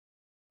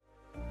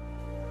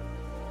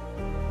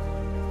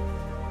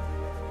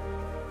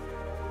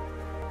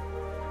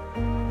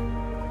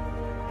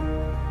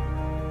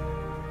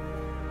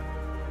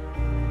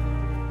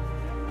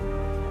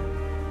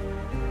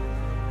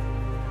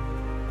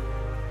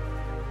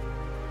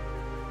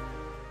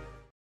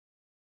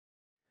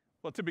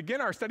Well, to begin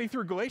our study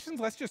through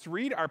Galatians, let's just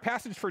read our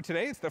passage for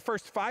today. It's the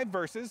first 5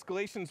 verses,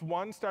 Galatians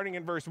 1, starting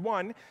in verse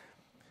 1. It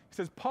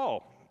says,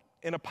 Paul,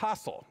 an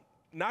apostle,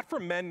 not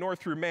from men nor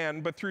through man,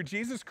 but through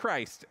Jesus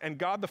Christ and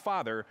God the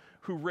Father,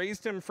 who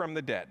raised him from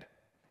the dead,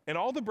 and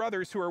all the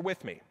brothers who are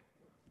with me,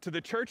 to the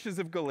churches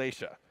of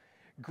Galatia,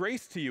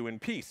 grace to you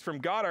and peace from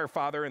God our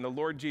Father and the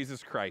Lord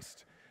Jesus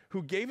Christ,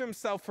 who gave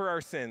himself for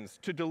our sins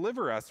to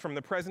deliver us from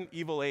the present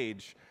evil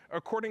age,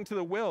 according to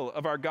the will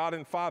of our God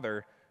and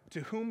Father, to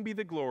whom be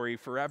the glory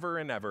forever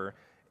and ever.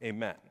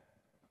 Amen.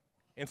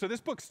 And so this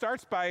book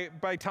starts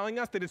by telling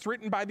us that it's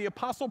written by the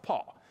Apostle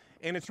Paul,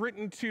 and it's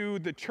written to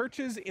the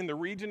churches in the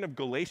region of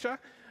Galatia.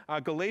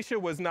 Galatia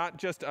was not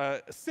just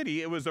a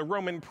city, it was a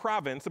Roman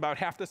province about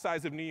half the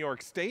size of New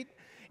York State.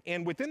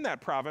 And within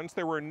that province,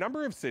 there were a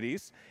number of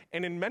cities,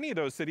 and in many of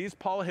those cities,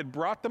 Paul had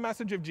brought the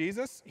message of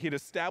Jesus. He'd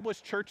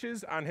established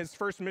churches on his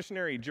first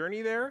missionary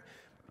journey there.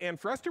 And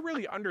for us to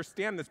really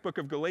understand this book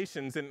of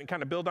Galatians and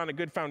kind of build on a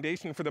good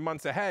foundation for the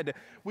months ahead,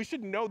 we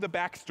should know the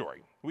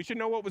backstory. We should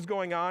know what was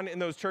going on in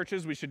those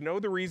churches. We should know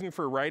the reason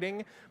for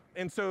writing.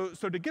 And so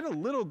to get a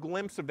little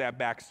glimpse of that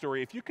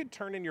backstory, if you could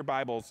turn in your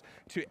Bibles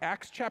to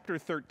Acts chapter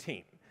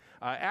 13.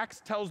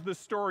 Acts tells the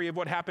story of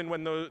what happened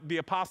when the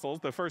apostles,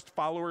 the first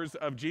followers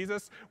of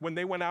Jesus, when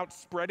they went out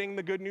spreading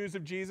the good news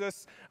of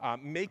Jesus,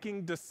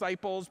 making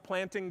disciples,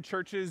 planting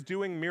churches,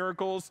 doing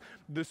miracles.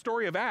 The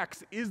story of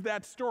Acts is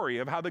that story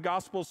of how the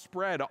gospel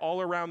spread all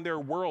around their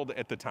world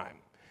at the time.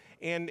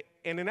 And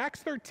in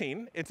Acts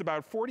 13, it's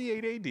about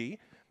 48 AD,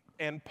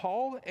 and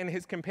Paul and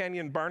his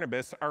companion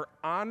Barnabas are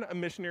on a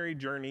missionary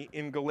journey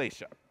in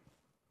Galatia.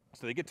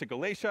 So they get to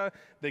Galatia,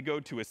 they go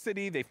to a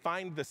city, they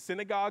find the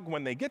synagogue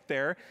when they get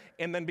there,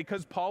 and then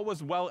because Paul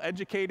was well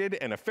educated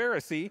and a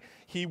Pharisee,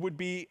 he would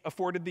be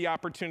afforded the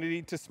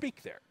opportunity to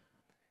speak there.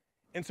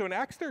 And so in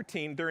Acts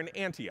 13, they're in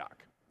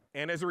Antioch.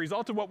 And as a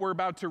result of what we're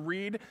about to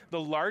read,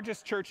 the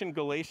largest church in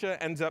Galatia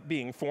ends up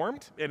being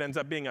formed. It ends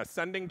up being a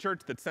sending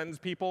church that sends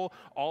people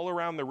all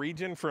around the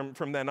region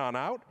from then on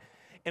out.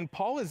 And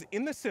Paul is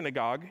in the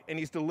synagogue, and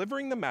he's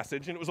delivering the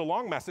message, and it was a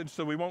long message,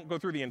 so we won't go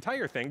through the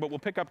entire thing, but we'll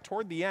pick up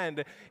toward the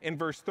end in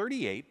verse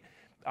 38.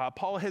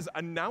 Paul has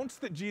announced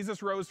that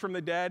Jesus rose from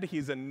the dead.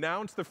 He's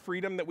announced the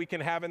freedom that we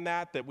can have in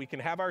that we can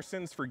have our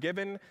sins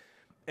forgiven.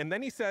 And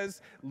then he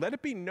says, let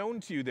it be known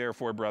to you,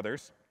 therefore,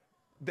 brothers,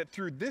 that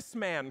through this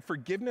man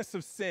forgiveness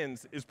of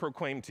sins is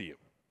proclaimed to you.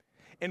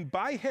 And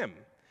by him,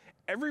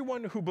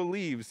 everyone who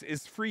believes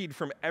is freed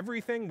from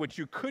everything which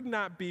you could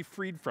not be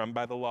freed from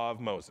by the law of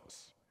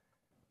Moses.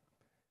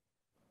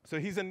 So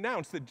he's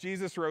announced that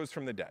Jesus rose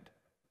from the dead.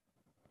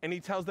 And he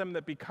tells them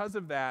that because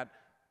of that,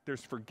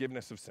 there's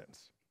forgiveness of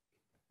sins.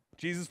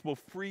 Jesus will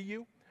free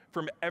you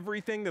from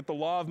everything that the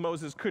law of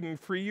Moses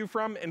couldn't free you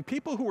from. And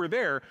people who were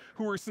there,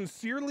 who were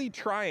sincerely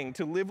trying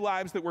to live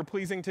lives that were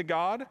pleasing to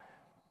God,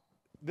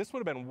 this would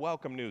have been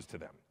welcome news to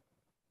them.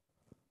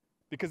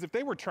 Because if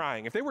they were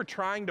trying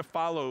to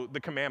follow the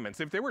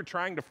commandments, if they were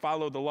trying to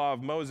follow the law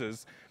of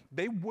Moses,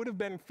 they would have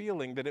been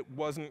feeling that it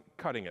wasn't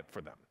cutting it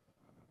for them.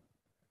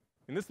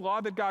 And this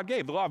law that God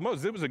gave, the law of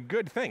Moses, it was a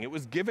good thing. It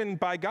was given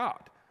by God.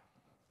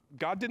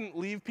 God didn't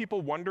leave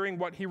people wondering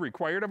what he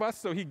required of us,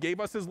 so he gave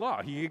us his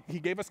law. He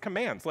gave us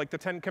commands like the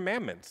 10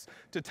 Commandments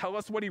to tell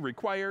us what he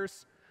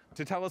requires,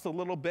 to tell us a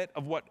little bit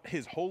of what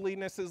his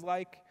holiness is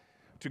like,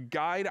 to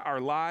guide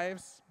our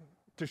lives,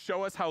 to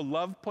show us how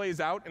love plays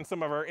out in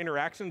some of our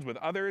interactions with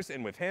others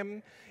and with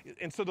him.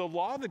 And so the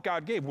law that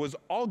God gave was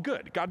all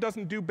good. God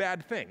doesn't do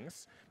bad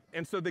things.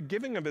 And so the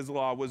giving of his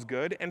law was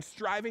good, and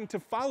striving to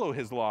follow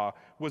his law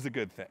was a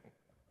good thing.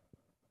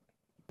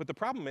 But the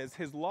problem is,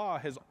 his law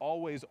has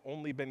always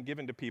only been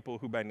given to people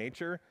who by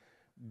nature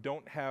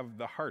don't have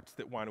the hearts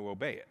that want to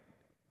obey it.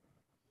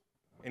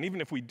 And even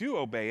if we do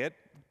obey it,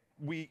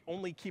 we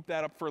only keep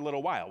that up for a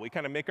little while. We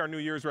kind of make our New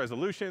Year's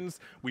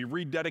resolutions, we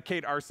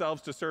rededicate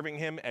ourselves to serving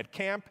him at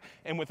camp,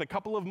 and within a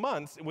couple of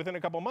months,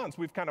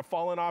 we've kind of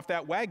fallen off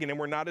that wagon and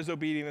we're not as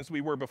obedient as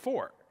we were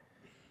before.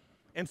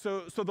 And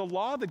so the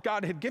law that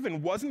God had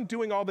given wasn't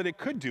doing all that it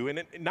could do,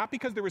 and not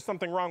because there was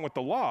something wrong with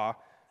the law,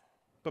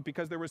 but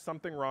because there was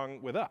something wrong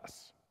with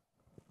us.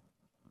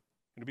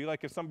 It'd be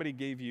like if somebody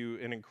gave you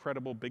an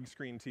incredible big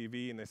screen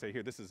TV and they say,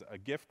 here, this is a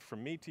gift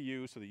from me to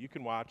you so that you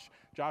can watch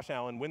Josh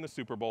Allen win the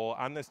Super Bowl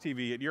on this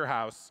TV at your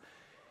house.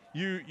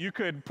 You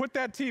could put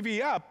that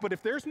TV up, but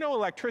if there's no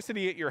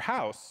electricity at your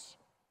house,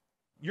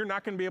 you're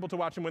not going to be able to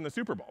watch him win the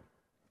Super Bowl.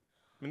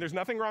 I mean, there's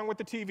nothing wrong with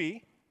the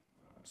TV.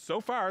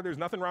 So far, there's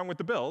nothing wrong with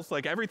the Bills.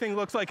 Like, everything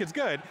looks like it's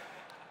good.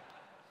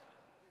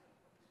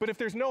 But if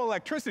there's no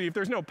electricity, if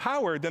there's no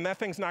power, then that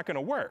thing's not going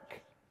to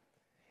work.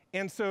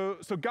 And so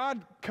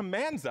God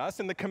commands us,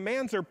 and the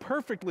commands are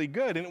perfectly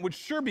good, and it would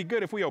sure be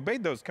good if we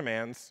obeyed those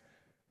commands,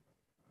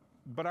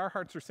 but our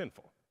hearts are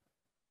sinful.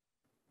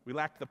 We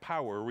lack the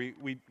power.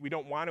 We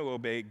don't want to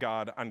obey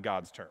God on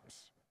God's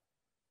terms.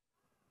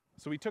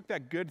 So we took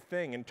that good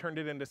thing and turned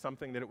it into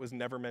something that it was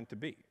never meant to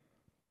be.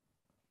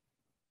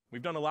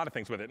 We've done a lot of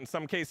things with it. In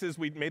some cases,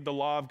 we made the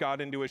law of God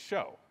into a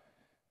show.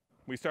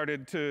 We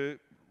started to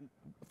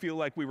feel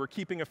like we were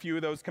keeping a few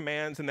of those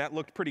commands and that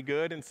looked pretty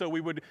good. And so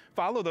we would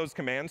follow those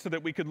commands so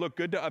that we could look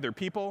good to other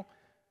people,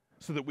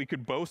 so that we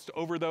could boast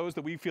over those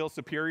that we feel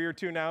superior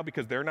to now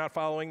because they're not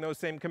following those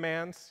same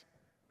commands.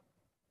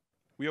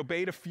 We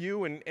obeyed a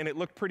few and it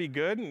looked pretty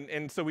good.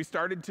 And so we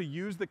started to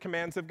use the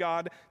commands of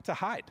God to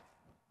hide.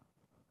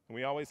 And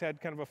we always had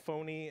kind of a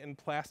phony and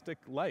plastic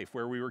life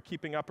where we were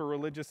keeping up a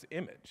religious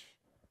image.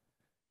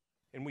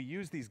 And we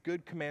use these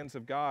good commands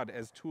of God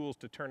as tools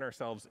to turn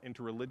ourselves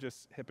into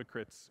religious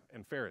hypocrites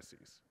and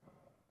Pharisees.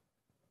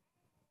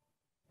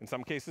 In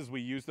some cases,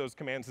 we use those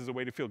commands as a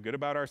way to feel good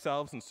about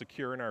ourselves and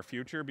secure in our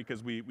future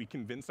because we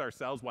convince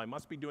ourselves, well, I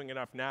must be doing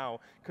enough now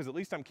because at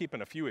least I'm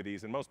keeping a few of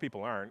these and most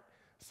people aren't.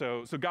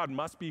 So God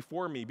must be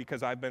for me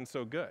because I've been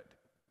so good.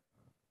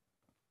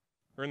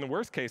 Or in the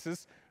worst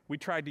cases, we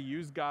tried to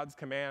use God's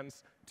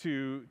commands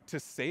to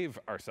save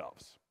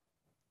ourselves.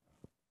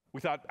 We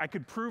thought I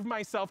could prove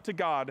myself to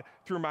God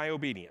through my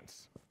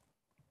obedience.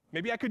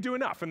 Maybe I could do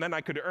enough, and then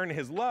I could earn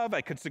his love, I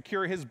could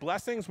secure his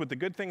blessings with the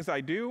good things I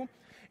do.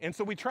 And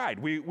so we tried.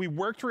 We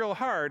worked real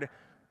hard.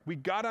 We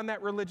got on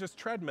that religious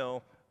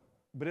treadmill,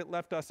 but it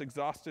left us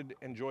exhausted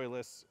and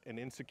joyless and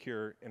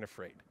insecure and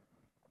afraid.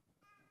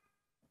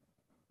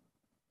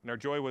 And our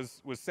joy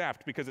was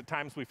sapped because at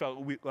times we felt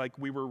like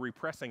we were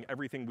repressing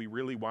everything we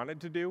really wanted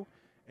to do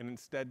and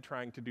instead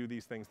trying to do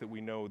these things that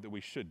we know that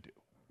we should do.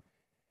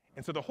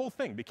 And so the whole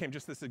thing became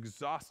just this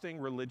exhausting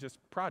religious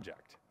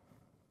project.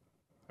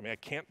 I mean, I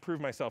can't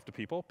prove myself to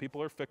people.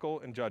 People are fickle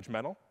and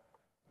judgmental.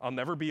 I'll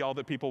never be all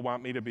that people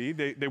want me to be.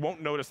 They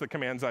won't notice the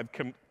commands I've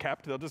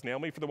kept. They'll just nail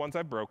me for the ones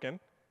I've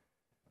broken.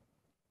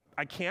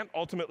 I can't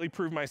ultimately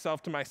prove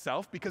myself to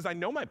myself because I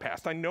know my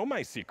past. I know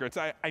my secrets.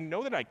 I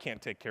know that I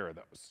can't take care of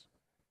those.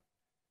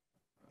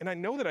 And I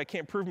know that I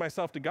can't prove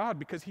myself to God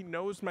because he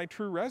knows my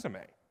true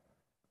resume.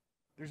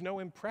 There's no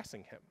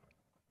impressing him.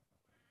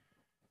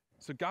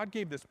 So God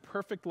gave this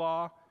perfect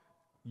law,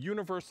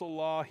 universal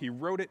law. He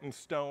wrote it in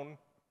stone.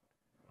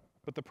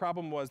 But the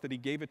problem was that he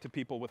gave it to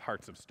people with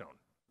hearts of stone,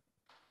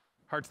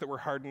 hearts that were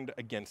hardened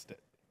against it,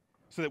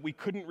 so that we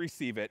couldn't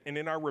receive it. And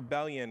in our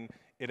rebellion,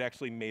 it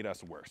actually made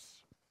us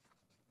worse.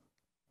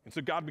 And so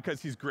God,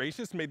 because he's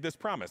gracious, made this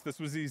promise. This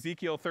was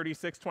Ezekiel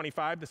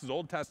 36:25. This is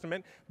Old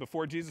Testament,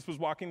 before Jesus was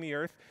walking the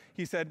earth.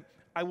 He said,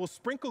 I will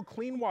sprinkle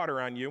clean water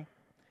on you,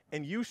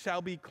 and you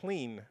shall be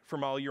clean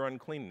from all your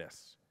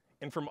uncleanness.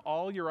 And from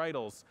all your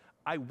idols,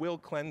 I will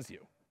cleanse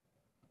you.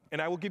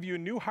 And I will give you a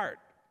new heart,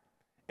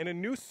 and a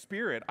new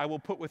spirit I will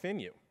put within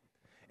you.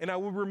 And I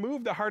will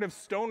remove the heart of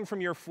stone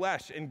from your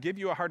flesh and give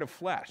you a heart of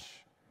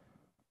flesh.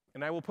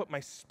 And I will put my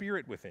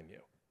spirit within you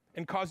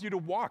and cause you to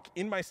walk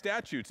in my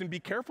statutes and be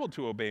careful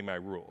to obey my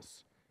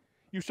rules.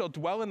 You shall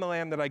dwell in the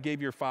land that I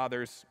gave your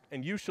fathers,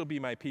 and you shall be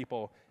my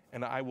people,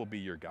 and I will be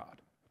your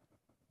God.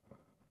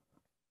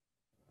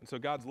 And so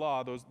God's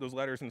law, those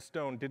letters in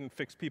stone, didn't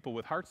fix people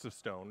with hearts of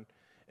stone.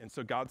 And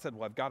so God said,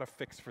 well, I've got a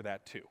fix for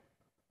that too.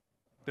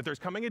 That there's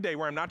coming a day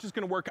where I'm not just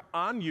going to work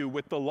on you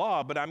with the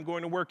law, but I'm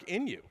going to work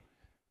in you.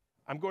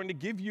 I'm going to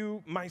give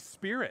you my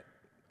spirit.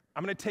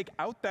 I'm going to take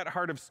out that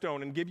heart of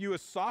stone and give you a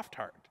soft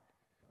heart.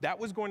 That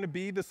was going to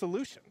be the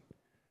solution.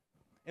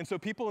 And so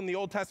people in the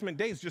Old Testament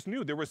days just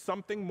knew there was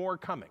something more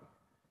coming.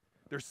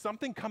 There's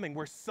something coming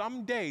where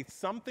someday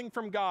something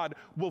from God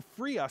will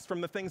free us from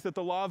the things that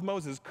the law of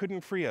Moses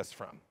couldn't free us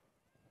from.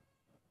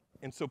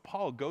 And so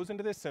Paul goes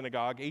into this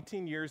synagogue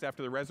 18 years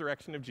after the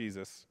resurrection of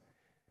Jesus,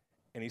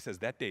 and he says,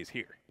 that day's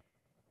here.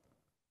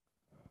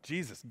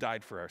 Jesus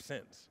died for our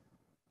sins.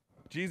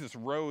 Jesus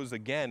rose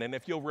again, and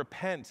if you'll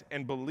repent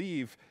and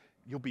believe,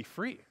 you'll be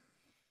free.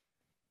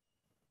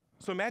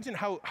 So imagine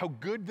how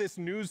good this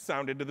news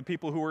sounded to the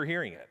people who were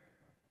hearing it.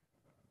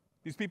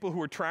 These people who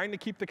were trying to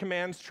keep the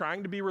commands,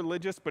 trying to be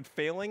religious, but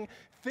failing.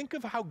 Think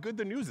of how good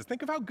the news is.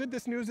 Think of how good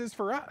this news is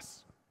for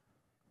us.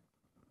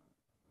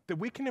 That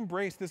we can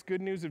embrace this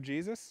good news of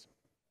Jesus,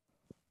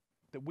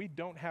 that we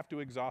don't have to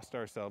exhaust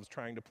ourselves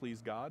trying to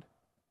please God,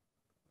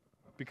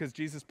 because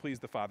Jesus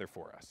pleased the Father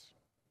for us.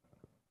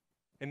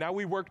 And now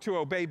we work to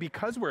obey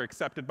because we're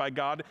accepted by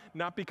God,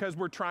 not because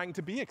we're trying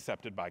to be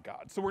accepted by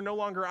God. So we're no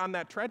longer on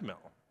that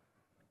treadmill.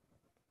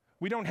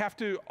 We don't have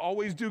to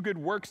always do good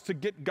works to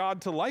get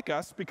God to like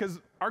us,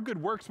 because our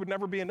good works would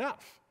never be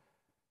enough.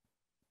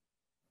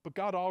 But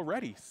God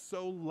already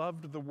so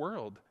loved the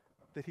world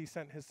that he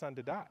sent his son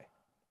to die.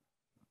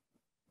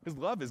 His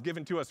love is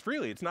given to us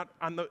freely. It's not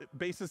on the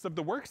basis of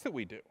the works that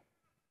we do.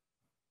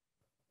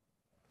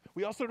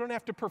 We also don't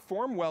have to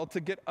perform well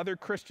to get other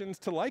Christians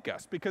to like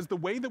us, because the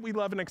way that we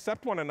love and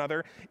accept one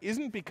another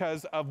isn't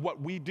because of what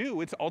we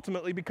do. It's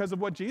ultimately because of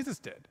what Jesus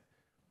did.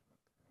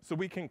 So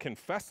we can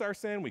confess our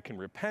sin, we can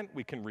repent,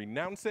 we can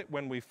renounce it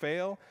when we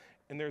fail,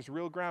 and there's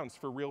real grounds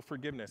for real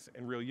forgiveness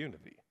and real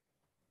unity.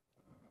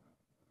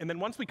 And then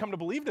once we come to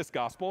believe this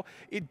gospel,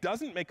 it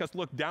doesn't make us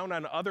look down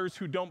on others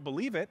who don't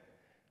believe it.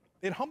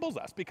 It humbles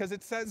us, because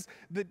it says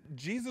that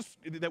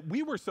that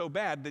we were so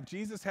bad that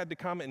Jesus had to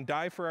come and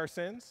die for our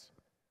sins.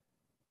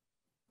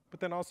 But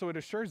then also it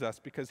assures us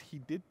because he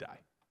did die.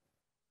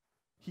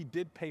 He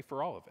did pay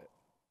for all of it.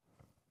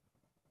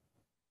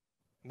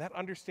 And that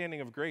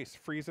understanding of grace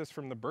frees us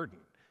from the burden.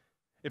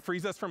 It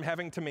frees us from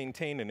having to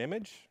maintain an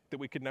image that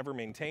we could never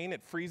maintain.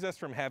 It frees us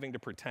from having to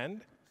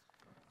pretend.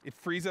 It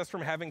frees us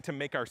from having to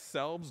make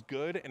ourselves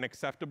good and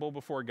acceptable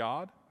before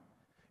God.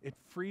 It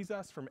frees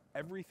us from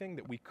everything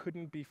that we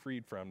couldn't be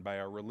freed from by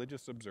our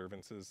religious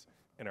observances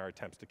and our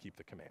attempts to keep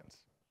the commands.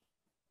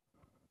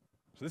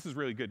 So this is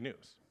really good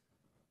news.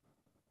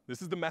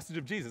 This is the message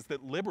of Jesus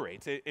that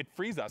liberates. It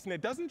frees us. And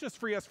it doesn't just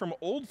free us from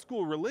old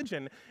school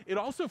religion, it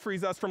also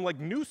frees us from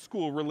new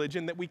school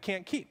religion that we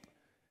can't keep.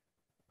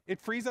 It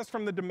frees us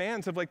from the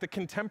demands of the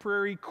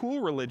contemporary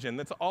cool religion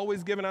that's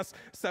always given us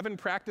 7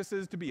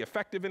 practices to be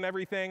effective in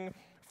everything,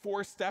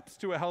 4 steps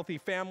to a healthy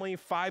family,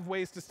 5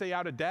 ways to stay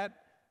out of debt.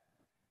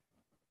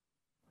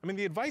 I mean,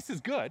 the advice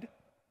is good.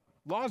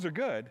 Laws are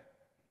good.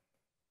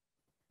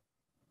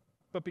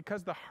 But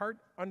because the heart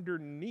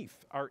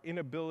underneath our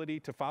inability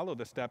to follow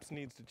the steps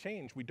needs to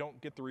change, we don't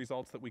get the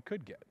results that we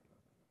could get.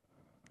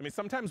 I mean,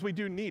 sometimes we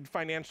do need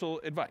financial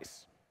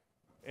advice.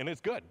 And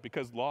it's good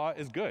because law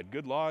is good.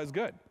 Good law is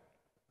good.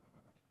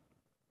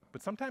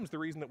 But sometimes the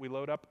reason that we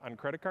load up on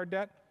credit card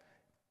debt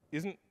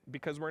isn't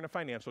because we're in a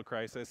financial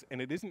crisis,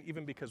 and it isn't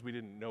even because we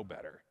didn't know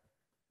better.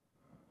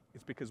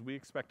 It's because we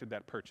expected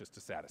that purchase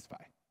to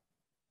satisfy.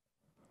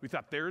 We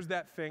thought there's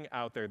that thing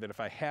out there that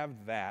if I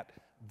have that,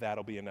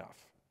 that'll be enough.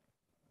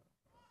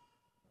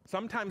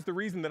 Sometimes the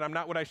reason that I'm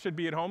not what I should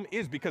be at home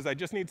is because I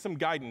just need some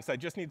guidance, I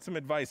just need some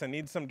advice, I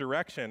need some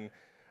direction.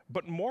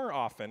 But more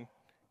often,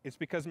 it's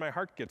because my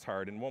heart gets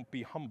hard and won't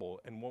be humble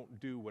and won't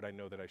do what I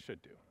know that I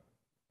should do.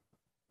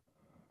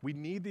 We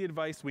need the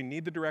advice, we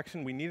need the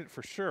direction, we need it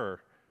for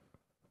sure.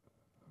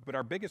 But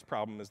our biggest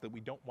problem is that we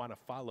don't want to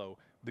follow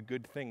the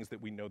good things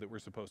that we know that we're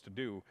supposed to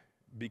do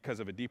because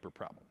of a deeper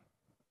problem.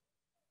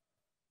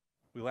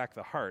 We lack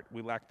the heart,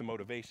 we lack the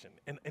motivation.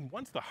 And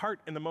once the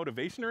heart and the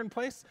motivation are in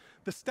place,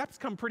 the steps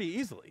come pretty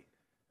easily.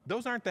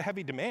 Those aren't the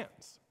heavy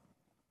demands.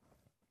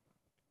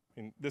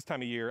 This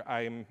time of year,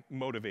 I am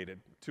motivated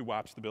to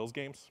watch the Bills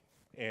games.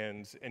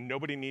 And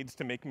nobody needs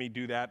to make me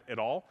do that at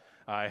all.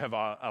 I have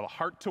a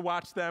heart to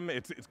watch them.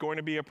 It's going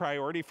to be a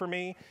priority for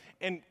me.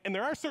 And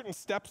there are certain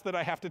steps that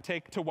I have to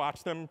take to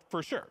watch them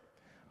for sure.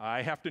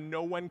 I have to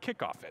know when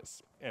kickoff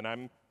is, and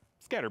I'm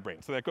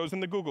scatterbrained, so that goes in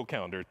the Google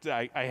Calendar.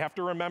 I have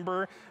to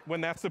remember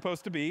when that's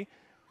supposed to be.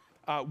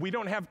 We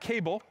don't have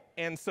cable,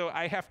 and so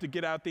I have to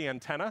get out the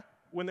antenna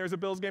when there's a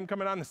Bills game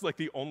coming on. This is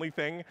the only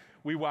thing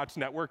we watch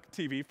network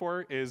TV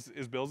for is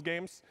Bills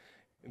games.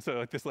 And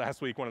so this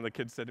last week, one of the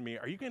kids said to me,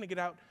 "Are you going to get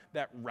out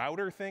that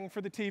router thing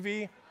for the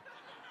TV?"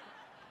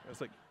 I was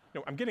like,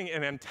 "No, I'm getting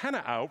an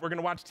antenna out. We're going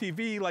to watch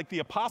TV like the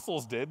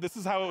apostles did. This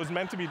is how it was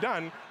meant to be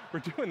done. We're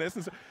doing this."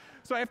 And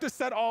so I have to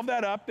set all of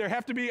that up. There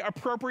have to be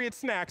appropriate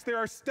snacks. There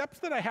are steps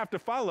that I have to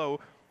follow.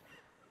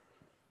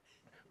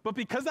 But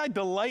because I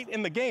delight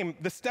in the game,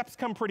 the steps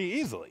come pretty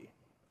easily.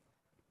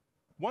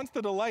 Once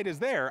the delight is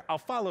there, I'll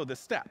follow the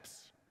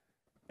steps.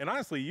 And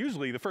honestly,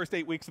 usually the first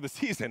 8 weeks of the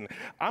season,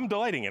 I'm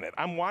delighting in it.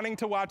 I'm wanting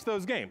to watch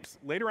those games.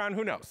 Later on,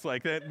 who knows?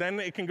 Then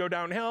it can go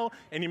downhill,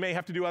 and you may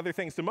have to do other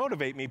things to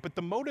motivate me, but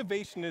the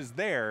motivation is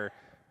there,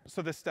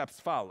 so the steps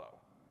follow.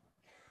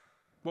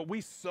 What we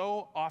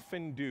so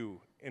often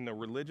do in the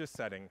religious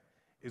setting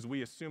is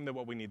we assume that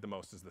what we need the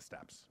most is the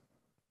steps.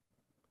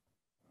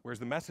 Whereas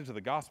the message of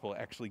the gospel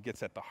actually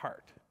gets at the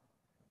heart.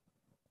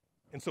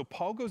 And so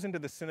Paul goes into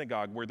the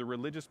synagogue where the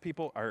religious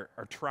people are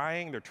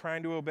trying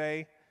to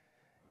obey,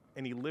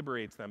 and he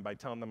liberates them by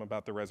telling them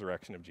about the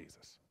resurrection of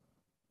Jesus.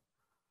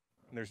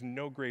 And there's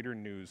no greater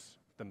news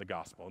than the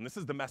gospel. And this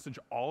is the message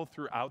all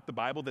throughout the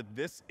Bible, that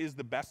this is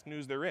the best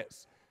news there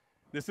is.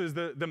 This is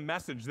the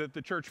message that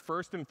the church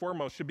first and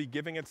foremost should be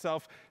giving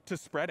itself to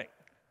spreading.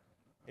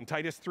 In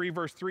Titus 3,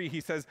 verse 3,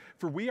 he says,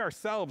 "For we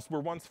ourselves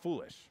were once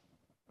foolish,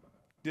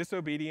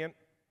 disobedient,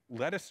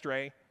 led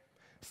astray,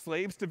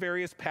 slaves to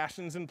various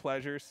passions and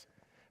pleasures,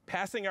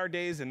 passing our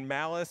days in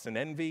malice and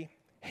envy,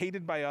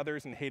 hated by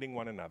others and hating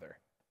one another.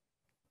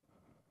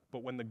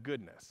 But when the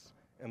goodness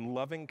and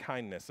loving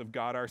kindness of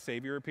God our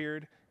Savior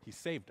appeared, he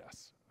saved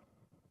us.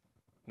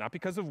 Not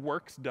because of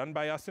works done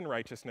by us in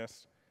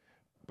righteousness,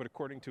 but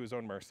according to his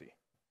own mercy,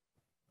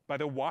 by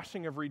the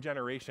washing of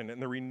regeneration and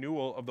the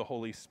renewal of the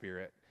Holy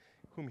Spirit,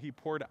 whom he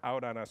poured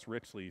out on us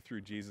richly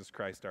through Jesus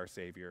Christ our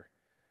Savior,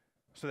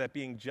 so that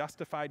being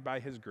justified by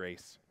his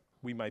grace,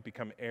 we might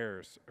become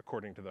heirs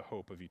according to the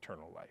hope of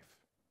eternal life."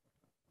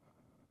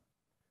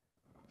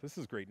 This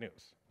is great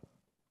news.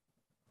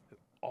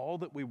 All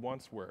that we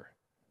once were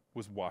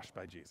was washed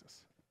by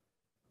Jesus.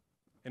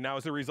 And now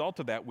as a result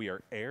of that, we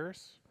are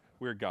heirs.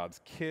 We're God's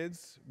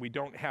kids. We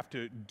don't have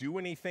to do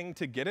anything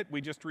to get it.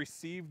 We just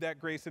receive that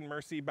grace and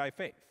mercy by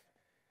faith.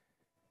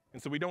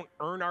 And so we don't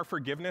earn our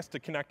forgiveness to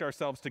connect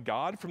ourselves to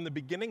God. From the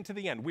beginning to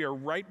the end, we are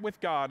right with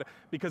God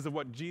because of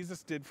what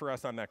Jesus did for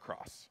us on that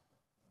cross.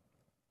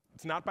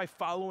 It's not by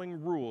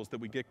following rules that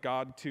we get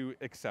God to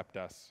accept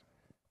us.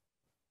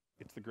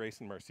 It's the grace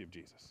and mercy of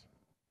Jesus.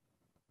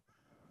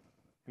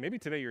 Maybe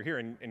today you're here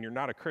and you're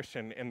not a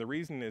Christian, and the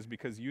reason is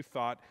because you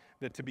thought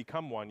that to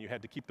become one, you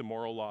had to keep the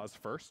moral laws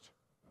first.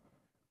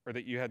 or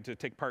that you had to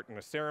take part in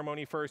a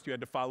ceremony first, you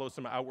had to follow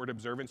some outward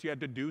observance, you had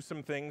to do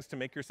some things to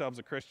make yourselves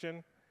a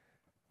Christian.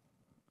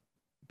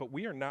 But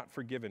we are not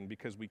forgiven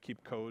because we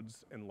keep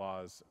codes and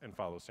laws and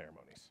follow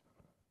ceremonies.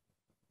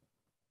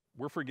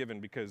 We're forgiven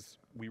because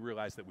we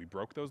realize that we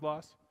broke those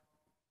laws,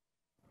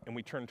 and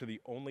we turn to the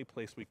only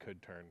place we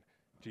could turn,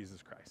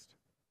 Jesus Christ,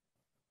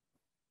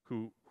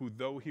 who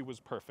though he was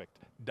perfect,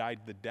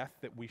 died the death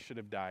that we should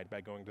have died by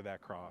going to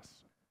that cross,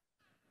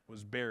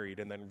 was buried,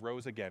 and then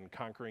rose again,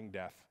 conquering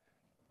death,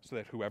 so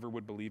that whoever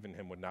would believe in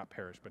him would not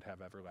perish but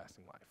have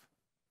everlasting life.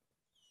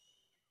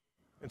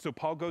 And so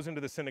Paul goes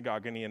into the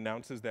synagogue and he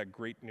announces that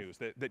great news,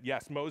 that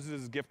yes,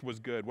 Moses' gift was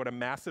good. What a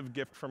massive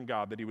gift from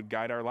God that he would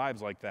guide our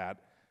lives like that.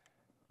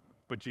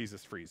 But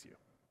Jesus frees you.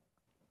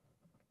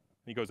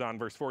 He goes on,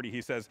 verse 40,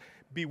 he says,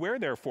 "Beware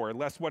therefore,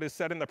 lest what is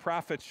said in the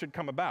prophets should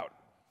come about.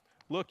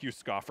 Look, you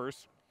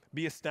scoffers,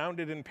 be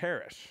astounded and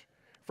perish,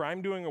 for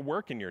I'm doing a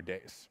work in your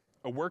days,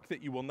 a work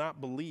that you will not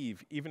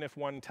believe, even if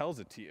one tells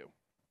it to you."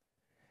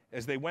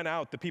 As they went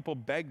out, the people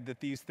begged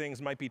that these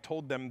things might be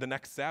told them the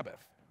next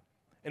Sabbath.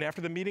 And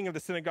after the meeting of the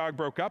synagogue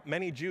broke up,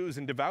 many Jews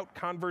and devout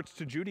converts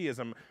to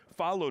Judaism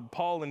followed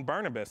Paul and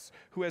Barnabas,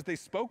 who, as they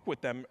spoke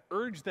with them,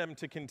 urged them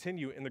to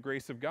continue in the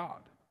grace of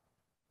God.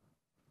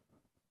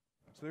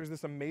 So there's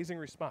this amazing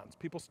response.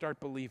 People start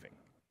believing,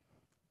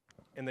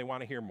 and they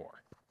want to hear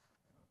more.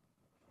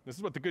 This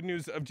is what the good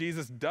news of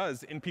Jesus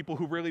does in people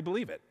who really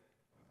believe it.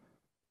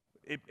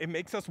 It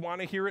makes us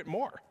want to hear it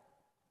more.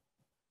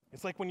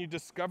 It's like when you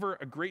discover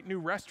a great new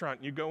restaurant,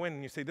 and you go in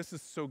and you say, "This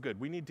is so good,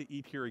 we need to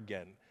eat here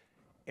again.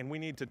 And we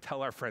need to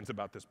tell our friends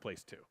about this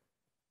place too."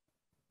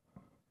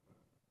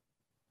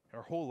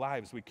 Our whole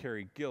lives we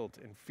carry guilt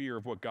and fear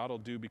of what God will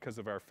do because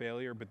of our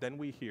failure, but then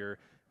we hear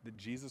that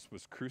Jesus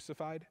was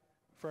crucified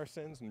for our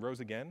sins and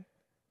rose again.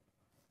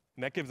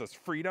 And that gives us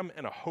freedom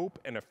and a hope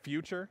and a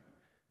future.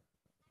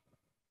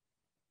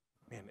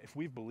 Man, if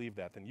we've believed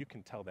that, then you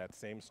can tell that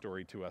same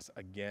story to us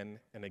again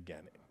and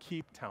again.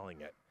 Keep telling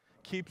it.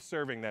 Keep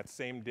serving that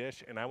same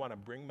dish, and I want to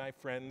bring my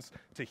friends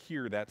to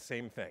hear that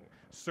same thing.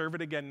 Serve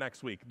it again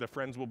next week. The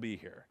friends will be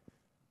here.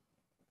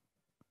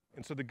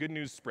 And so the good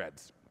news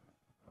spreads.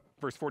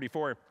 Verse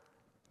 44,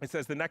 it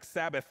says, "The next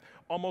Sabbath,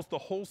 almost the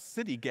whole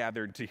city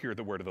gathered to hear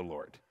the word of the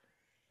Lord."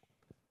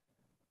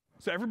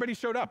 So everybody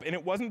showed up, and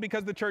it wasn't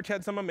because the church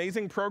had some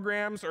amazing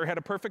programs or had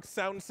a perfect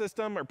sound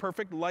system or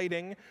perfect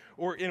lighting,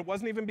 or it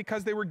wasn't even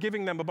because they were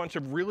giving them a bunch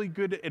of really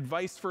good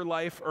advice for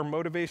life or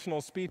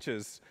motivational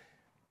speeches.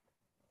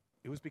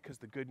 It was because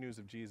the good news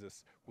of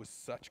Jesus was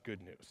such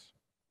good news.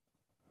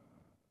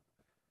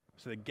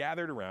 So they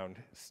gathered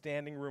around,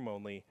 standing room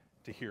only,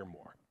 to hear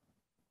more.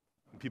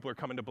 And people are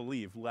coming to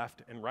believe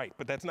left and right,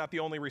 but that's not the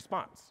only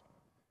response.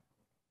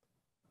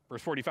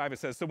 Verse 45, it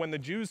says, "So when the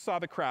Jews saw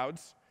the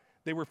crowds,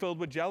 they were filled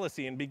with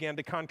jealousy and began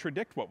to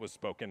contradict what was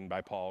spoken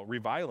by Paul,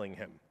 reviling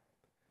him.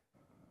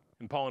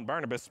 And Paul and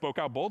Barnabas spoke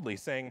out boldly,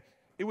 saying,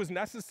 'It was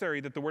necessary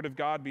that the word of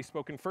God be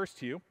spoken first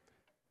to you.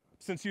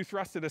 Since you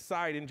thrust it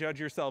aside and judge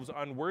yourselves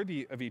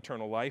unworthy of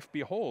eternal life,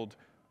 behold,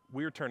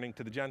 we are turning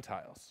to the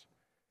Gentiles.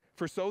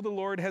 For so the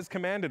Lord has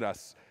commanded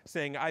us,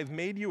 saying, I've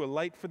made you a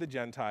light for the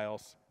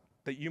Gentiles,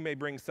 that you may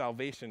bring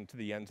salvation to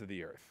the ends of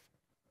the earth.'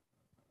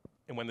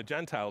 And when the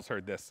Gentiles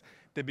heard this,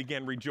 they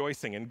began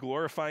rejoicing and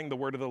glorifying the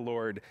word of the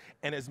Lord,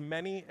 and as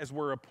many as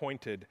were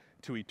appointed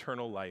to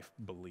eternal life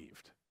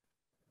believed."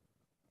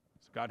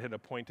 So God had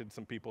appointed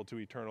some people to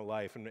eternal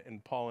life,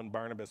 and Paul and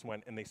Barnabas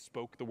went and they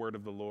spoke the word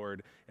of the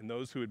Lord, and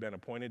those who had been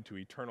appointed to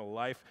eternal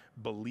life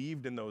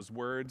believed in those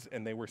words,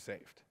 and they were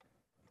saved.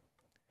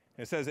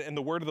 And it says, "And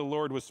the word of the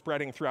Lord was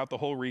spreading throughout the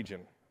whole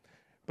region.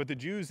 But the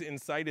Jews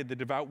incited the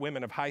devout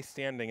women of high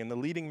standing and the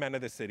leading men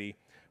of the city,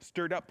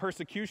 stirred up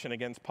persecution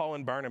against Paul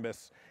and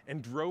Barnabas,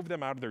 and drove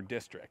them out of their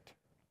district.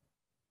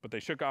 But they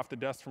shook off the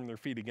dust from their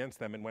feet against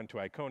them and went to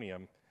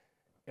Iconium,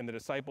 and the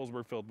disciples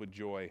were filled with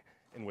joy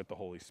and with the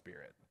Holy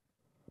Spirit."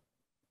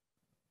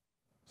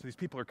 So these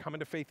people are coming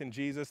to faith in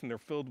Jesus, and they're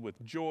filled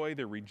with joy,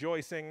 they're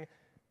rejoicing,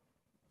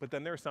 but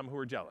then there are some who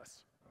are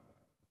jealous.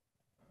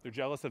 They're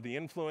jealous of the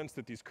influence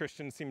that these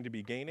Christians seem to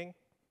be gaining.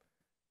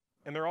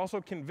 And they're also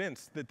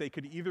convinced that they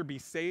could either be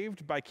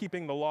saved by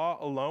keeping the law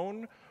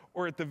alone,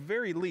 or at the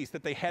very least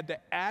that they had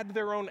to add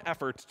their own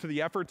efforts to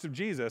the efforts of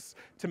Jesus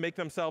to make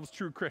themselves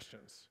true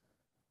Christians.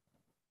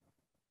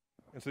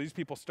 And so these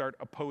people start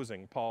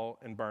opposing Paul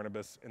and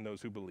Barnabas and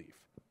those who believe.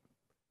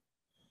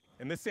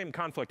 And this same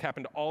conflict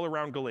happened all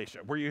around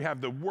Galatia, where you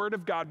have the word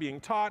of God being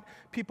taught,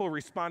 people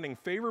responding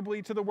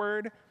favorably to the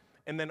word,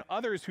 and then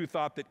others who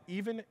thought that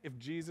even if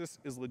Jesus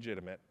is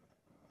legitimate,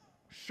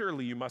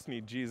 surely you must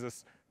need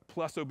Jesus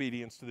plus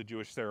obedience to the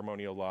Jewish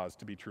ceremonial laws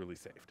to be truly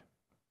saved.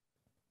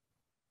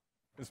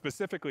 And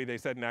specifically, they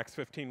said in Acts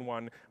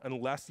 15:1,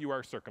 unless you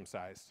are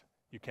circumcised,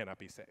 you cannot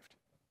be saved.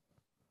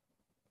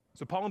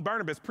 So Paul and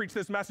Barnabas preached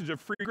this message of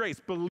free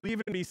grace,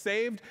 believe and be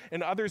saved,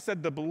 and others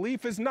said the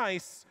belief is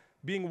nice,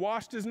 being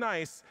washed is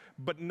nice,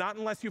 but not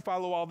unless you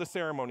follow all the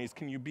ceremonies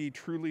can you be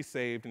truly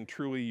saved and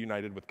truly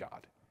united with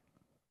God.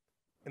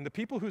 And the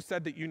people who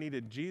said that you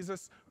needed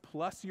Jesus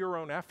plus your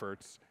own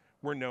efforts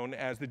were known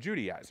as the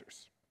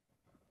Judaizers.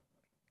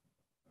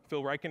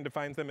 Phil Ryken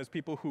defines them as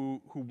people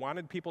who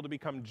wanted people to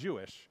become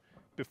Jewish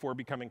before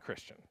becoming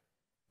Christian.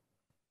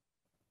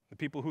 The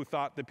people who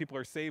thought that people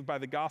are saved by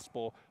the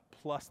gospel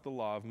plus the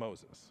law of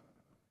Moses.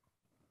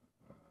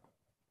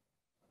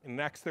 In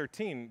Acts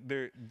 13,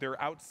 they're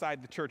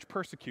outside the church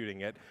persecuting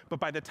it, but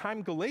by the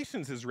time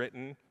Galatians is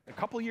written, a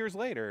couple years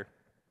later,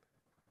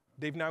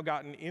 they've now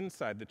gotten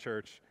inside the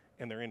church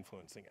and they're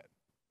influencing it.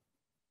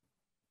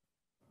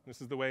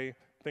 This is the way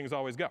things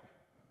always go.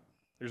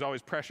 There's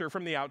always pressure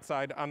from the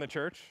outside on the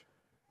church,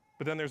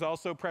 but then there's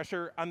also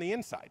pressure on the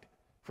inside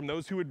from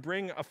those who would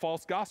bring a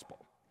false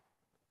gospel.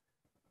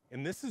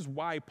 And this is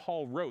why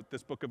Paul wrote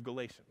this book of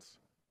Galatians,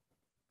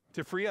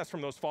 to free us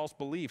from those false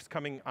beliefs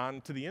coming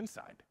on to the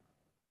inside.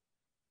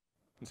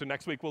 And so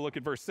next week we'll look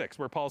at verse 6,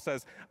 where Paul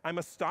says, I'm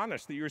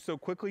astonished that you're so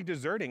quickly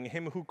deserting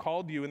him who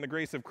called you in the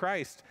grace of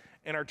Christ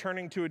and are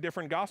turning to a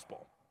different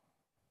gospel.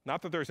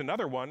 Not that there's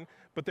another one,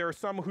 but there are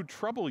some who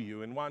trouble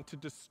you and want to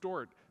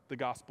distort the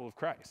gospel of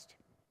Christ.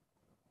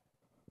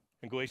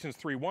 In Galatians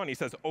 3:1, he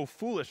says, "O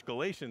foolish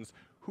Galatians,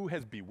 who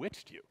has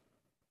bewitched you?"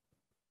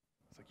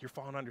 It's like you're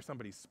falling under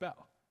somebody's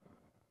spell.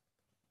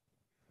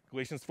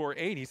 Galatians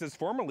 4:8, he says,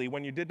 "Formerly,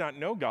 when you did not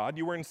know God,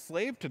 you were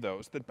enslaved to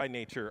those that by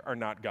nature are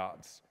not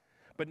God's.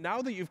 But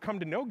now that you've come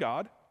to know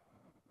God,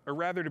 or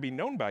rather to be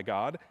known by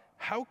God,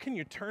 how can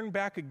you turn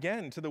back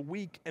again to the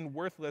weak and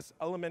worthless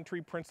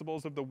elementary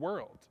principles of the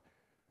world,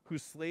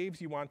 whose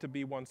slaves you want to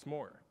be once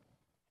more?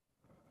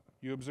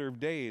 You observe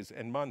days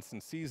and months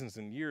and seasons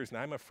and years, and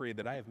I'm afraid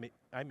that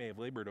I may have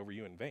labored over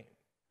you in vain."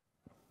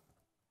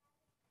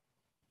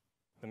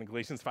 Then in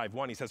Galatians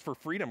 5:1, he says, "For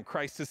freedom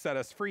Christ has set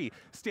us free.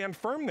 Stand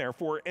firm,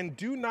 therefore, and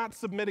do not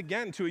submit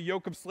again to a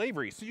yoke of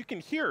slavery." So you can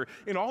hear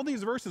in all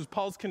these verses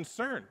Paul's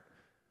concern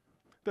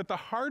that the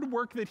hard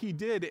work that he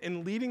did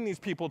in leading these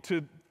people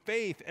to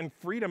faith and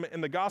freedom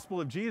in the gospel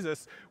of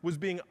Jesus was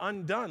being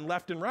undone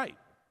left and right.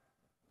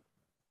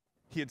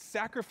 He had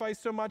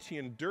sacrificed so much, he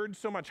endured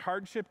so much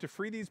hardship to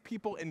free these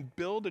people and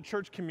build a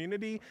church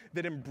community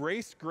that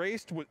embraced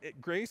grace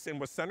and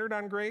was centered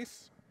on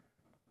grace.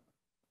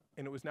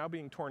 And it was now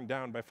being torn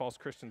down by false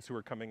Christians who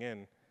were coming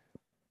in,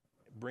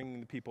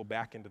 bringing the people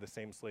back into the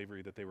same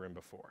slavery that they were in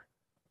before.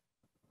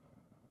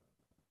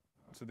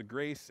 So the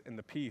grace and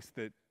the peace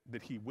that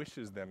he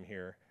wishes them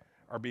here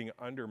are being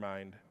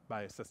undermined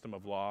by a system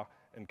of law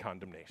and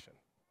condemnation.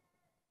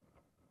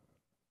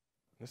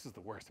 This is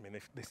the worst. I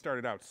mean, they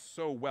started out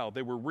so well.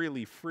 They were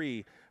really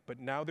free, but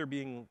now they're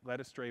being led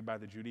astray by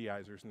the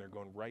Judaizers, and they're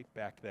going right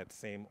back to that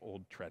same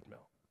old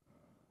treadmill.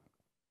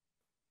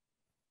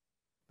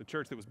 The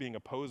church that was being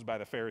opposed by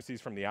the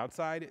Pharisees from the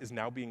outside is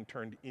now being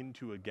turned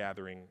into a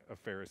gathering of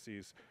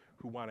Pharisees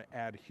who want to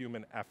add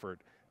human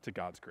effort to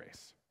God's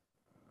grace.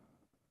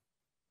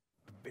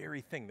 The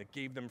very thing that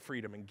gave them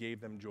freedom and gave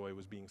them joy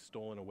was being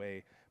stolen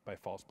away by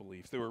false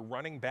beliefs. They were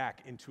running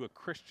back into a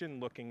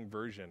Christian-looking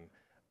version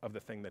of the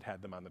thing that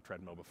had them on the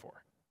treadmill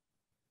before.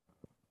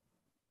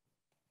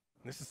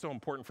 And this is so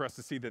important for us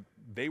to see that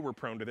they were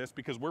prone to this,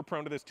 because we're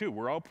prone to this too.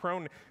 We're all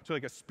prone to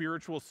like a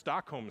spiritual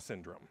Stockholm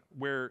syndrome,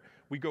 where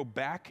we go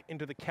back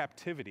into the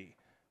captivity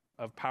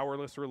of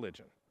powerless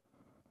religion.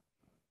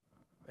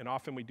 And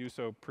often we do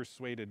so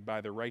persuaded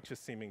by the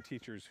righteous-seeming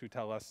teachers who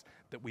tell us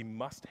that we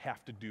must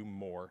have to do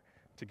more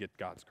to get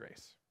God's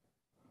grace.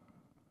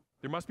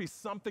 There must be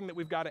something that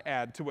we've got to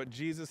add to what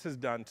Jesus has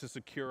done to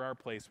secure our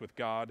place with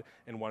God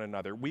and one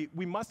another. We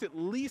must at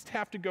least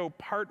have to go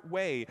part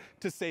way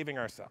to saving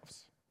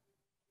ourselves.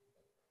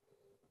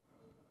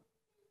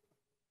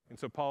 And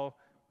so Paul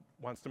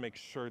wants to make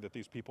sure that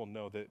these people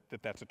know that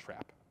that's a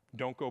trap.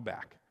 Don't go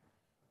back.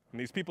 And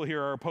these people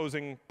here are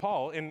opposing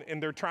Paul,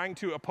 and they're trying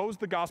to oppose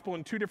the gospel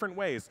in two different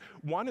ways.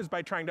 One is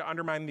by trying to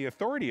undermine the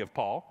authority of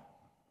Paul,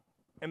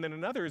 and then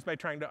another is by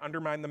trying to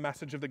undermine the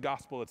message of the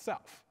gospel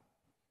itself.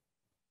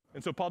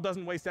 And so Paul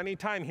doesn't waste any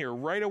time here.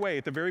 Right away,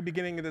 at the very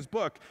beginning of this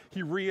book,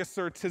 he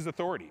reasserts his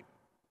authority.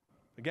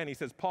 Again, he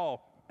says,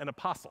 Paul, an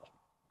apostle,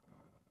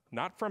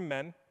 not from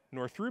men,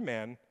 nor through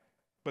man,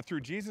 but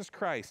through Jesus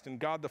Christ and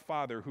God the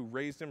Father who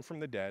raised him from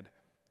the dead,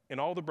 and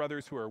all the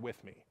brothers who are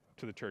with me,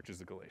 to the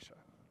churches of Galatia.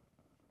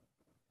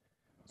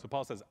 So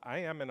Paul says, I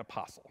am an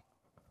apostle.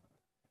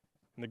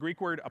 And the Greek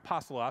word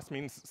apostolos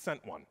means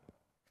sent one.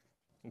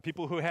 And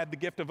people who had the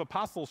gift of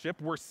apostleship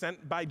were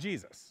sent by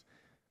Jesus.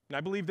 And I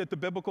believe that the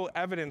biblical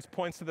evidence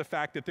points to the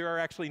fact that there are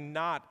actually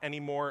not any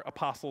more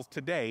apostles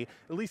today,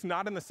 at least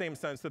not in the same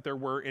sense that there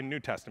were in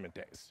New Testament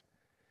days.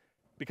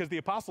 Because the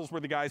apostles were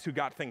the guys who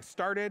got things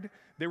started.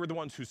 They were the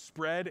ones who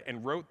spread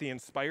and wrote the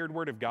inspired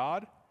word of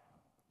God.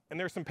 And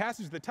there are some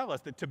passages that tell us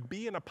that to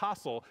be an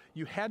apostle,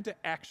 you had to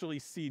actually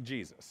see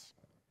Jesus.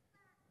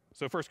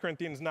 So 1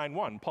 Corinthians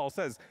 9:1, Paul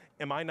says,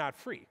 am I not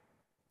free?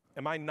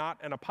 Am I not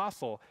an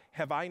apostle?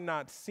 Have I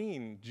not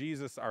seen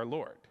Jesus our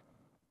Lord?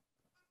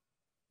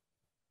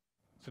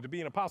 So to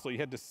be an apostle, you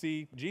had to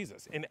see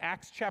Jesus. In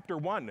Acts chapter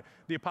 1,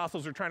 the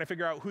apostles are trying to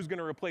figure out who's going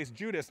to replace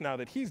Judas now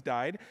that he's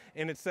died.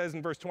 And it says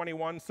in verse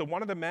 21, so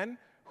one of the men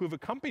who have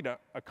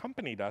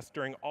accompanied us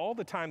during all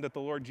the time that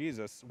the Lord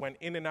Jesus went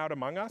in and out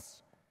among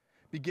us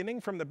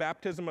Beginning from the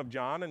baptism of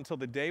John until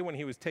the day when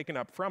he was taken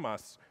up from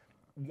us,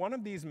 one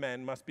of these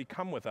men must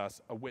become with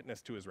us a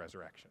witness to his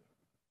resurrection.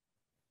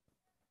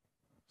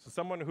 So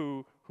someone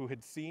who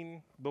had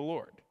seen the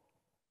Lord.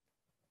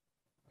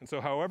 And so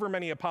however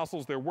many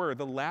apostles there were,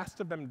 the last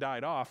of them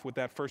died off with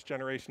that first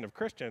generation of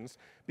Christians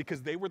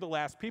because they were the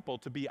last people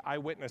to be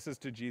eyewitnesses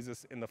to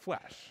Jesus in the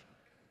flesh.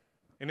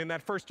 And in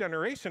that first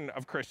generation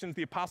of Christians,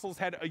 the apostles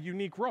had a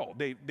unique role.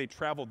 They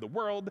traveled the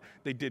world,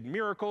 they did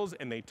miracles,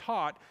 and they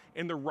taught.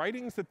 And the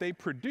writings that they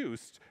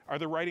produced are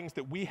the writings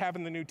that we have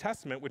in the New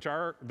Testament, which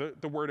are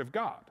the Word of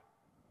God.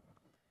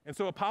 And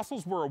so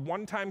apostles were a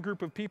one-time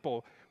group of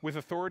people with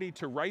authority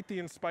to write the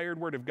inspired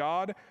Word of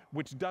God,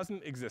 which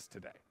doesn't exist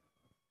today.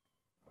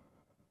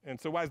 And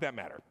so why does that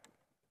matter?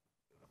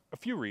 A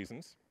few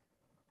reasons.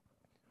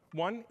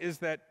 One is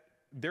that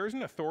there's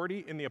an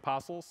authority in the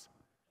apostles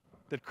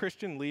that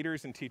Christian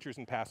leaders and teachers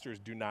and pastors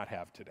do not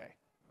have today.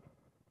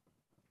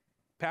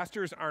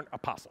 Pastors aren't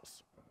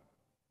apostles.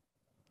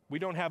 We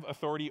don't have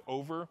authority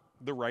over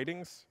the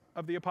writings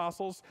of the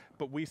apostles,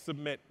 but we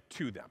submit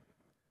to them.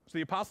 So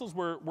the apostles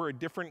were a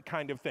different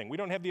kind of thing. We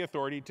don't have the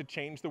authority to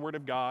change the Word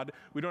of God.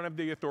 We don't have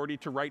the authority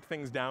to write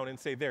things down and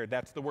say, there,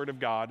 that's the Word of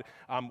God.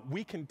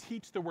 We can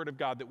teach the Word of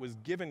God that was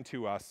given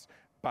to us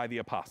by the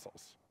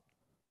apostles.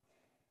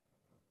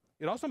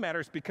 It also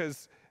matters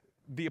because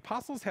the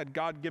apostles had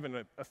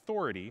God-given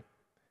authority,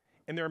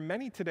 and there are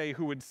many today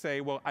who would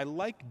say, well, I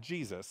like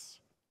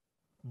Jesus,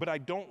 but I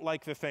don't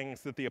like the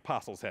things that the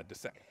apostles had to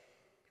say.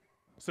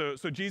 So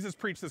Jesus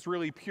preached this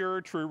really pure,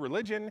 true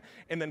religion,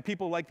 and then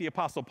people like the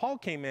Apostle Paul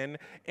came in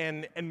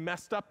and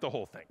messed up the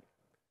whole thing.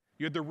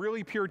 You had the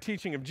really pure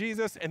teaching of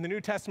Jesus, and the New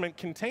Testament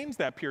contains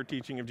that pure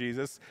teaching of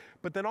Jesus,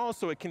 but then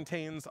also it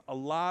contains a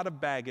lot of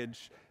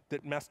baggage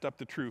that messed up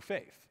the true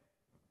faith.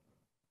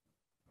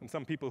 And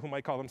some people who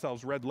might call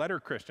themselves red-letter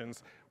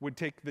Christians would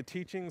take the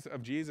teachings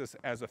of Jesus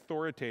as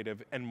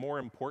authoritative and more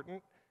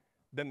important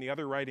than the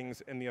other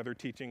writings and the other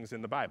teachings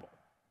in the Bible.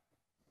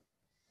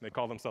 They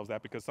call themselves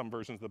that because some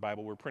versions of the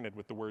Bible were printed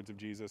with the words of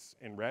Jesus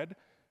in red,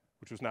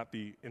 which was not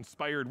the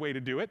inspired way to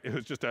do it. It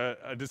was just a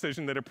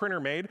decision that a printer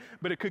made,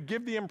 but it could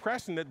give the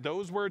impression that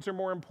those words are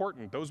more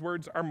important. Those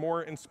words are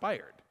more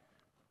inspired.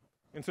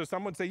 And so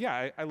some would say,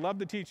 yeah, I love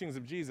the teachings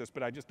of Jesus,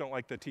 but I just don't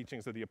like the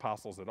teachings of the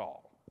apostles at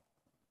all.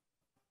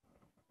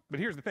 But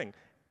here's the thing.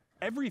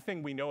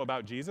 Everything we know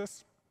about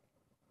Jesus,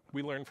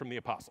 we learn from the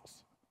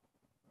apostles.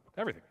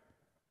 Everything.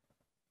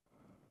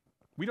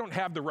 We don't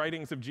have the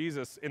writings of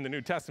Jesus in the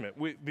New Testament.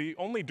 The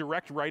only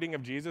direct writing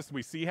of Jesus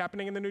we see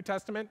happening in the New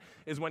Testament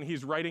is when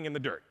he's writing in the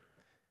dirt.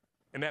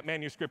 And that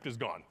manuscript is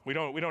gone. We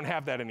don't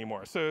have that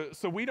anymore. So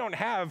we don't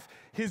have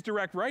his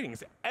direct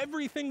writings.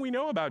 Everything we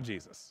know about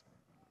Jesus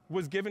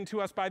was given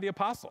to us by the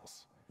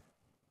apostles.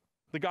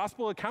 The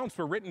gospel accounts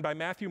were written by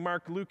Matthew,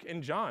 Mark, Luke,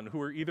 and John, who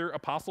were either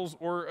apostles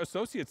or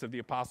associates of the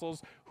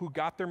apostles who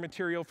got their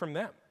material from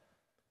them.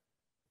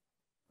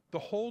 The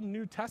whole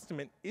New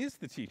Testament is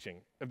the teaching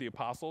of the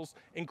apostles,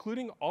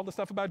 including all the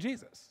stuff about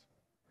Jesus.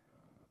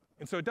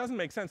 And so it doesn't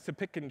make sense to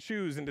pick and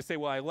choose and to say,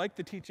 well, I like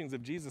the teachings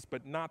of Jesus,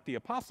 but not the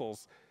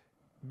apostles,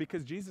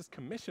 because Jesus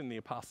commissioned the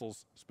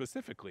apostles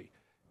specifically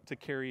to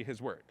carry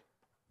his word.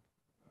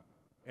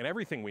 And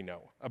everything we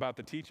know about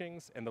the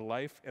teachings and the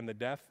life and the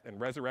death and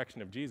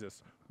resurrection of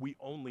Jesus, we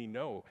only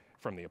know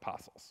from the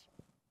apostles.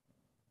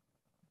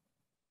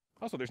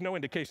 Also, there's no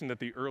indication that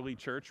the early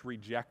church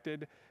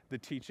rejected the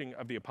teaching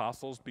of the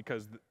apostles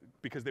because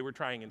they were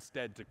trying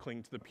instead to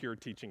cling to the pure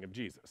teaching of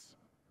Jesus.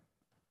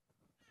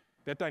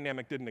 That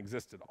dynamic didn't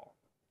exist at all.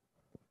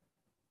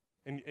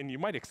 And you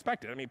might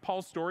expect it. I mean,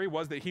 Paul's story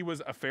was that he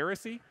was a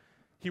Pharisee.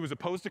 He was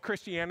opposed to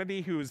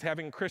Christianity. He was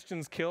having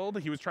Christians killed.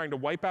 He was trying to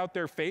wipe out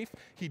their faith.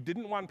 He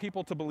didn't want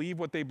people to believe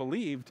what they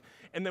believed.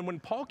 And then when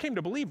Paul came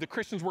to believe, the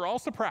Christians were all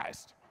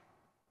surprised.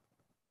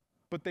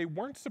 But they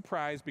weren't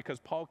surprised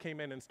because Paul came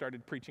in and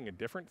started preaching a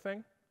different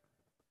thing.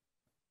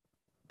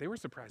 They were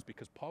surprised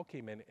because Paul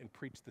came in and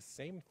preached the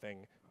same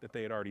thing that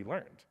they had already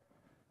learned.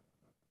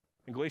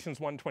 In Galatians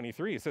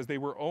 1:23, it says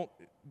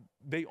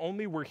they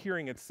only were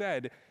hearing it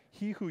said,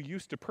 he who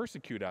used to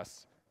persecute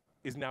us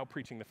is now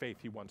preaching the faith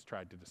he once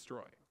tried to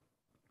destroy.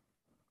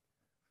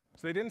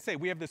 So they didn't say,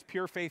 we have this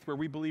pure faith where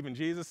we believe in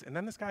Jesus, and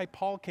then this guy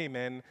Paul came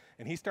in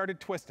and he started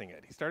twisting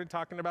it. He started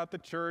talking about the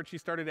church. He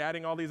started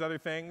adding all these other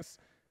things.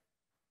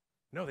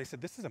 No, they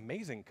said, this is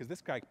amazing because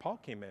this guy Paul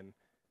came in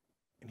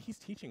and he's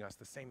teaching us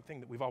the same thing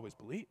that we've always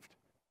believed.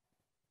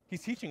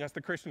 He's teaching us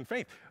the Christian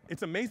faith.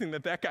 It's amazing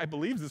that that guy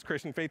believes this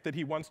Christian faith that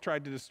he once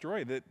tried to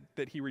destroy,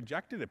 that he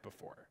rejected it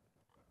before.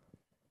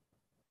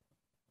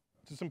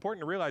 So it's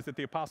important to realize that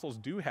the apostles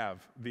do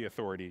have the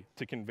authority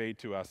to convey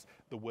to us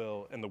the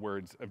will and the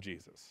words of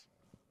Jesus.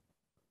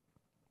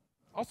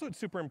 Also, it's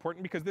super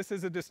important because this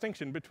is a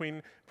distinction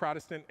between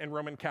Protestant and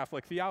Roman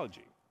Catholic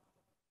theology.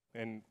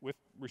 And with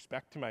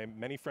respect to my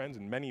many friends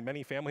and many,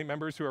 many family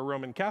members who are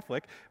Roman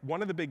Catholic,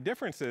 one of the big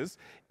differences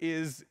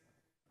is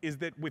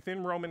that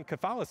within Roman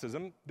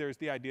Catholicism, there's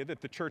the idea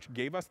that the church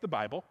gave us the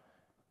Bible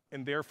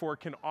and therefore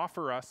can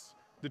offer us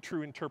the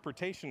true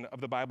interpretation of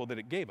the Bible that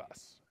it gave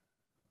us.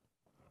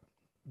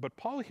 But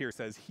Paul here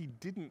says he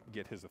didn't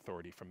get his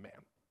authority from man.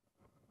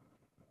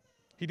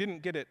 He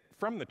didn't get it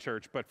from the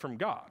church, but from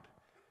God.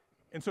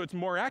 And so it's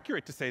more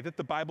accurate to say that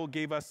the Bible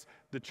gave us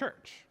the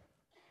church.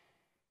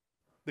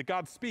 That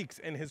God speaks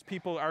and his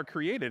people are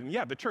created. And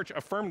yeah, the church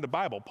affirmed the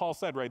Bible. Paul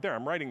said right there,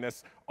 I'm writing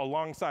this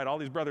alongside all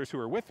these brothers who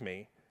are with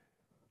me.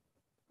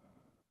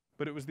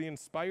 But it was the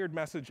inspired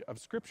message of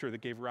Scripture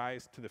that gave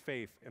rise to the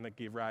faith and that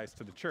gave rise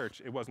to the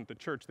church. It wasn't the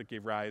church that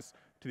gave rise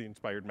to the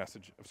inspired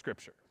message of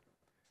Scripture.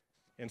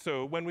 And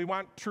so when we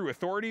want true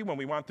authority, when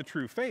we want the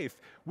true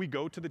faith, we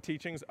go to the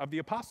teachings of the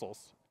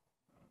apostles,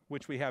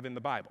 which we have in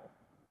the Bible.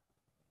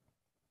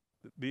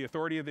 The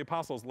authority of the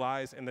apostles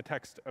lies in the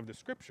text of the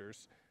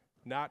Scriptures,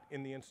 not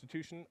in the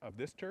institution of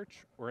this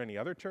church or any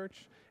other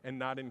church, and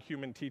not in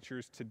human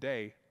teachers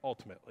today,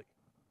 ultimately.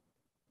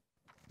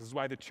 This is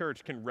why the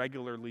church can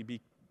regularly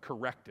be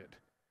corrected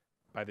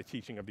by the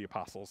teaching of the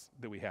apostles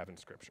that we have in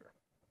Scripture.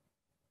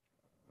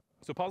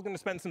 So Paul's going to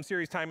spend some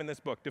serious time in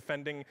this book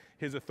defending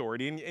his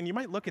authority. And you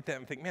might look at that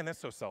and think, man, that's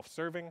so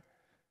self-serving.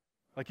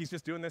 Like he's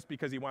just doing this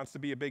because he wants to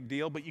be a big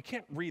deal. But you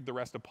can't read the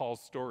rest of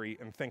Paul's story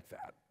and think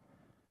that.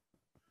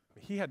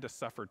 He had to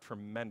suffer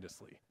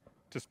tremendously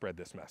to spread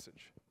this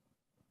message.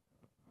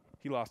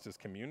 He lost his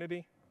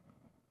community.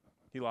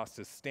 He lost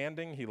his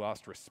standing. He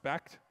lost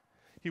respect.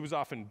 He was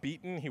often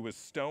beaten. He was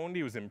stoned.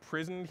 He was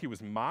imprisoned. He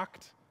was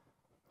mocked.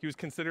 He was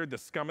considered the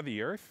scum of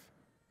the earth.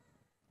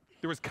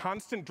 There was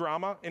constant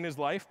drama in his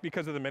life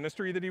because of the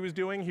ministry that he was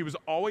doing. He was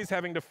always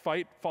having to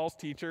fight false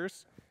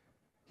teachers.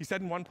 He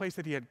said in one place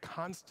that he had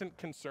constant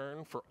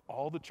concern for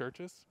all the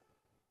churches.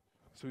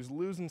 So he's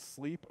losing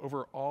sleep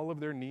over all of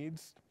their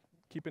needs,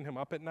 keeping him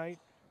up at night.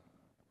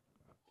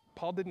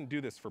 Paul didn't do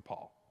this for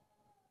Paul.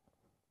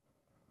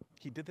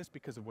 He did this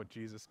because of what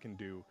Jesus can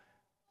do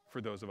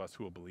for those of us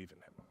who will believe in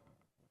him.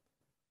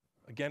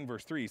 Again,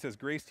 verse 3, he says,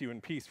 grace to you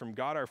and peace from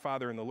God our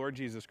Father and the Lord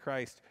Jesus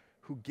Christ,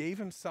 who gave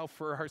himself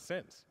for our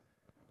sins,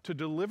 to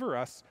deliver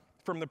us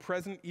from the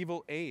present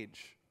evil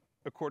age,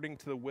 according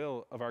to the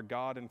will of our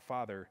God and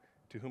Father,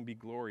 to whom be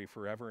glory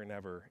forever and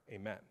ever.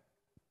 Amen.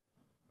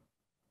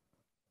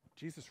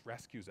 Jesus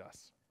rescues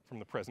us from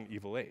the present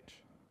evil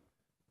age.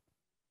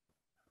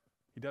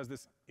 He does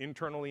this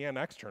internally and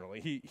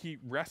externally. He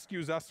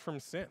rescues us from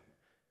sin.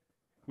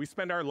 We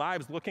spend our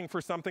lives looking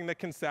for something that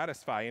can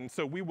satisfy, and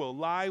so we will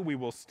lie, we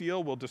will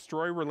steal, we'll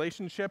destroy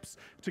relationships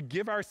to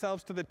give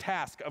ourselves to the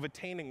task of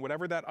attaining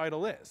whatever that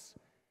idol is.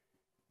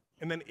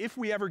 And then if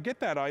we ever get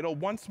that idol,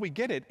 once we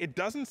get it, it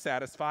doesn't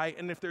satisfy,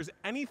 and if there's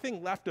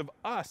anything left of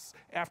us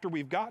after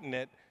we've gotten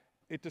it,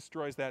 it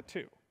destroys that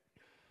too.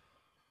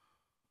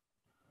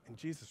 And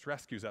Jesus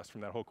rescues us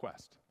from that whole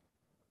quest.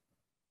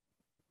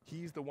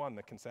 He's the one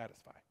that can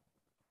satisfy.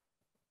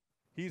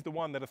 He's the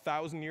one that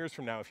 1,000 years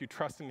from now, if you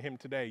trust in him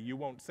today, you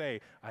won't say,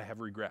 I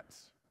have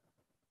regrets.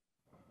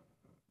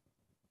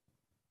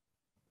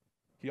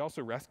 He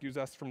also rescues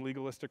us from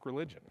legalistic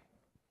religion.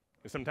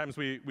 Sometimes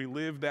we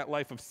live that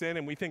life of sin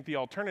and we think the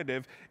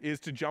alternative is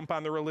to jump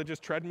on the religious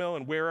treadmill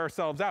and wear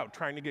ourselves out,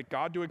 trying to get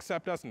God to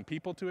accept us and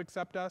people to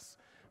accept us.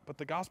 But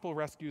the gospel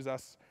rescues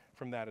us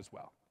from that as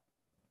well.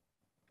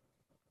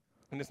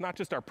 And it's not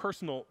just our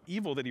personal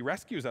evil that he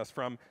rescues us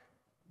from,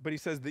 but he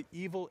says the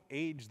evil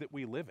age that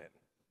we live in.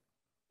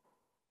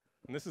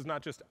 And this is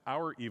not just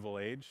our evil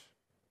age.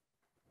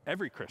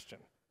 Every Christian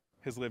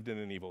has lived in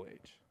an evil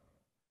age.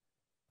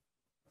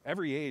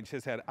 Every age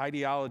has had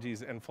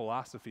ideologies and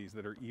philosophies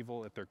that are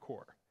evil at their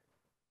core.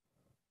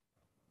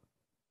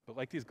 But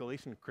like these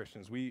Galatian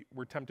Christians,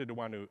 we're tempted to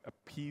want to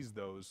appease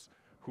those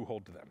who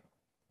hold to them.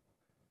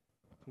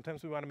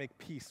 Sometimes we want to make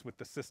peace with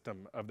the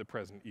system of the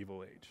present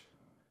evil age.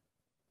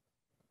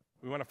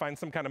 We want to find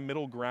some kind of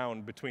middle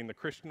ground between the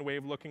Christian way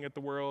of looking at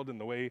the world and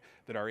the way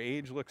that our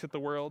age looks at the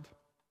world.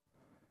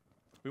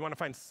 We want to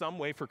find some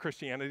way for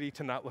Christianity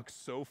to not look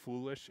so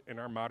foolish in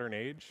our modern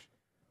age.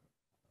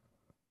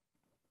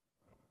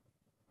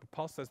 But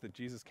Paul says that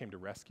Jesus came to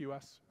rescue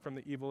us from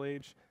the evil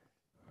age,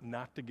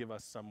 not to give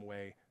us some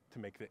way to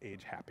make the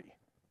age happy.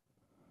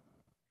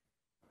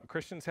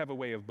 Christians have a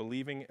way of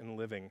believing and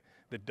living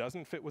that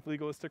doesn't fit with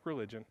legalistic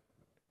religion,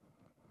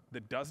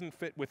 that doesn't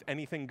fit with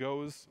anything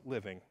goes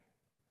living,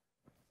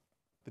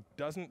 that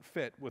doesn't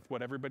fit with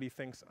what everybody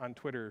thinks on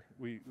Twitter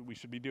we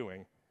should be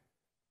doing.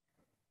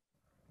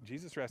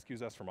 Jesus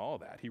rescues us from all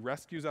of that. He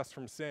rescues us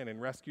from sin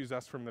and rescues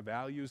us from the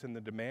values and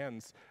the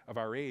demands of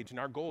our age. And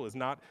our goal is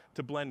not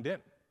to blend in.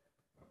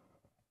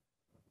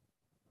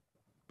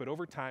 But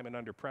over time and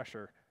under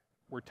pressure,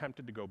 we're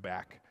tempted to go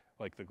back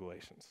like the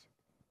Galatians.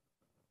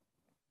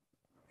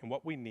 And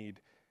what we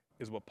need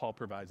is what Paul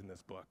provides in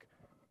this book,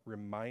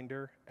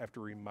 reminder after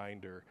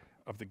reminder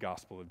of the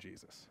gospel of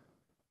Jesus.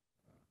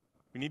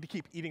 We need to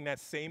keep eating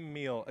that same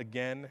meal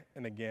again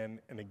and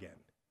again and again.